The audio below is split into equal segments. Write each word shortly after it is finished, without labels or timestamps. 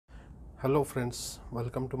Hello friends,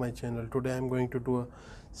 welcome to my channel. Today I am going to do a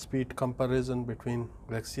speed comparison between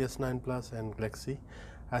Galaxy S9 Plus and Galaxy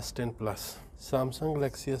S10 Plus. Samsung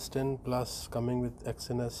Galaxy S10 Plus coming with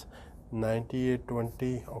Exynos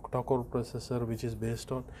 9820 octa-core processor, which is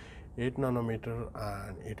based on 8 nanometer,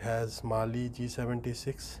 and it has Mali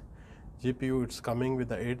G76 GPU. It's coming with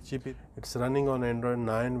the 8 GB. It's running on Android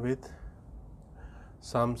 9 with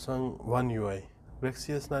Samsung One UI.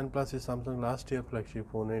 Galaxy S9 Plus is Samsung last year flagship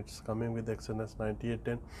phone. It's coming with Exynos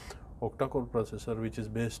 9810 octa-core processor, which is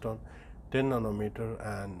based on 10 nanometer,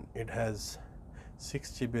 and it has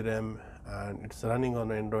 6 GB RAM, and it's running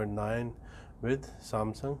on Android 9 with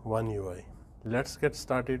Samsung One UI. Let's get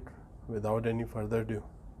started without any further ado.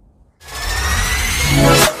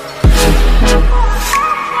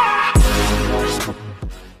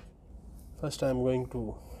 First I am going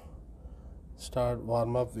to start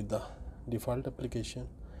warm up with the default application.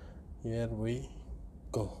 Here we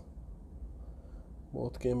go.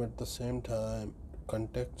 Both came at the same time.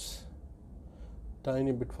 Contacts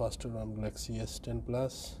tiny bit faster on Galaxy S10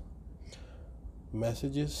 Plus.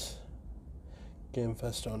 Messages came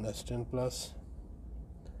first on S10 Plus.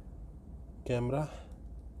 Camera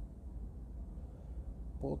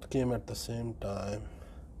both came at the same time.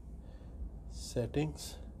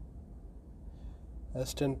 Settings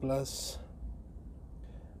S10 Plus.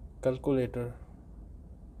 Calculator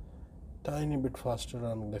tiny bit faster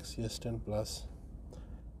on Galaxy S10 Plus.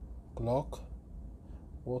 Clock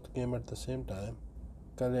both came at the same time.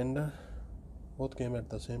 Calendar both came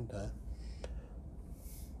at the same time.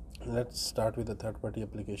 Let's start with the third-party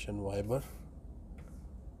application. Viber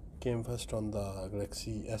came first on the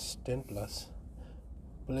Galaxy S10 Plus.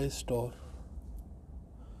 Play Store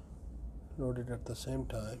loaded at the same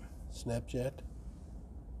time. Snapchat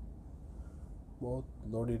both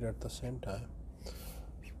loaded at the same time.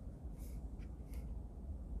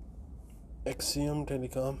 Axiom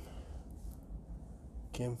Telecom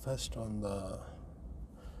came first on the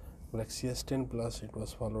Galaxy S10 Plus. It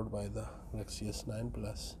was followed by the Galaxy S9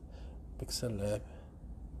 Plus. Pixel Lab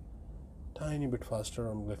tiny bit faster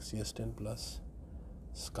on Galaxy S10 Plus.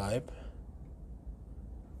 Skype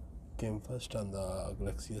came first on the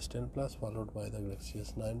Galaxy S10 Plus, followed by the Galaxy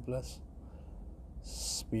S9 Plus.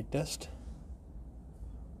 Speed test.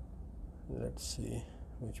 Let's see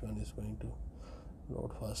which one is going to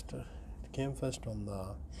load faster. It came first on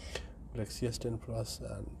the Galaxy S10 Plus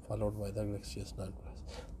and followed by the Galaxy S9 Plus.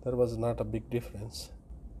 There was not a big difference.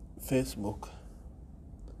 Facebook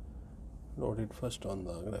loaded first on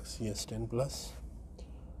the Galaxy S10 Plus.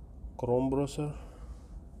 Chrome browser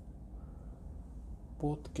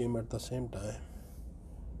both came at the same time.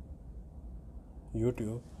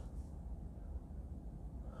 YouTube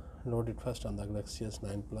loaded first on the Galaxy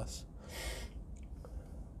S9 Plus.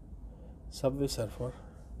 Subway Surfer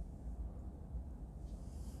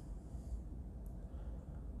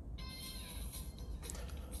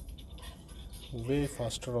way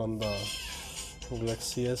faster on the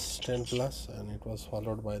Galaxy S10 Plus, and it was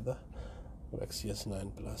followed by the Galaxy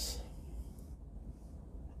S9 Plus.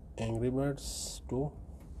 Angry Birds 2.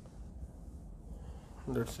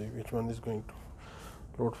 Let's see which one is going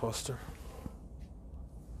to load faster.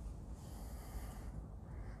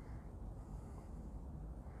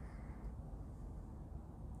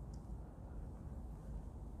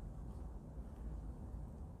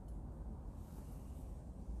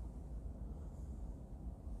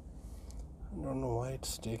 I don't know why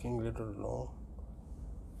it's taking a little long.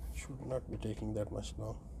 Should not be taking that much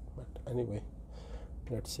long, but anyway,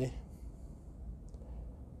 let's see.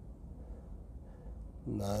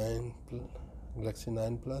 9 Galaxy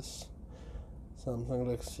 9 Plus, Samsung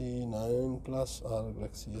Galaxy 9 Plus, or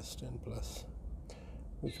Galaxy S10 Plus.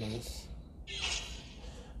 Which one is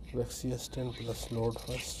Galaxy S10 Plus? Load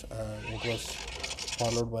first, and it was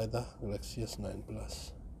followed by the Galaxy S9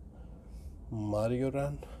 Plus. Mario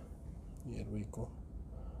Run. Here we go.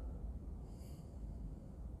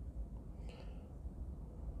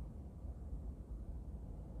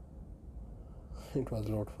 It was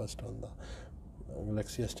load first on the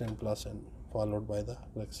Galaxy S10 Plus and followed by the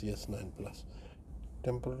Galaxy S9 Plus.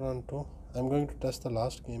 Temple Run 2. I'm going to test the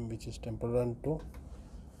last game, which is Temple Run 2.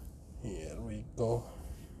 Here we go.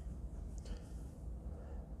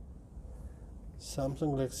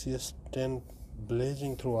 Samsung Galaxy S10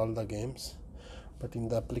 blazing through all the games, but in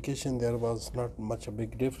the application there was not much a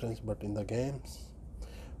big difference. But in the games,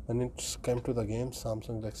 when it came to the games,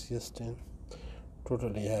 Samsung Galaxy S10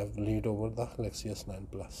 totally have lead over the Galaxy S9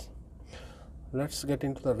 Plus. Let's get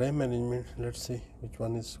into the RAM management. Let's see which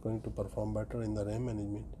one is going to perform better in the RAM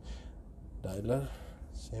management. Dialer,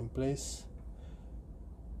 same place.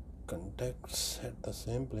 Contacts at the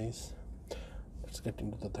same place. Let's get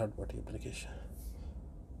into the third party application.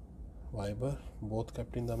 Viber, both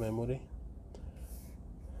kept in the memory.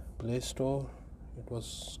 Play Store, it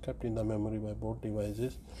was kept in the memory by both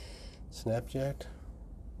devices. Snapchat,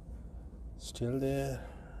 still there.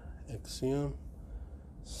 Axiom,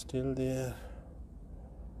 still there.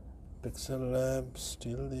 Pixel Lab,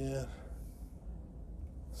 still there.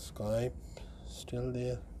 Skype, still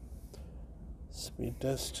there. Speed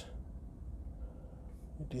Test,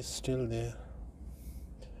 it is still there.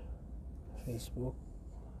 Facebook,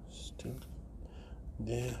 still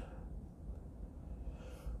there.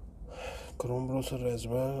 Chrome browser as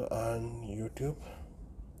well, and YouTube,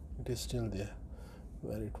 it is still there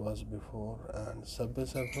where it was before. And Subway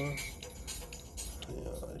Surfer,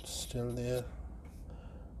 yeah, it's still there.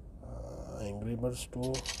 Angry Birds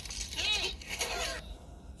 2,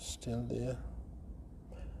 still there.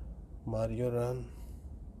 Mario Run,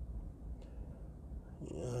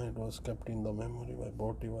 yeah, it was kept in the memory by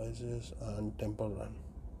both devices. And Temple Run,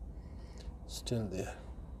 still there.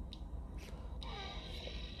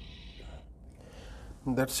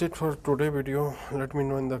 That's it for today video. Let me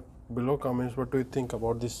know in the below comments what do you think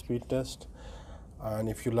about this speed test, and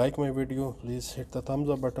if you like my video, please hit the thumbs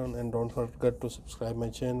up button and don't forget to subscribe my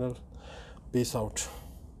channel. Peace out.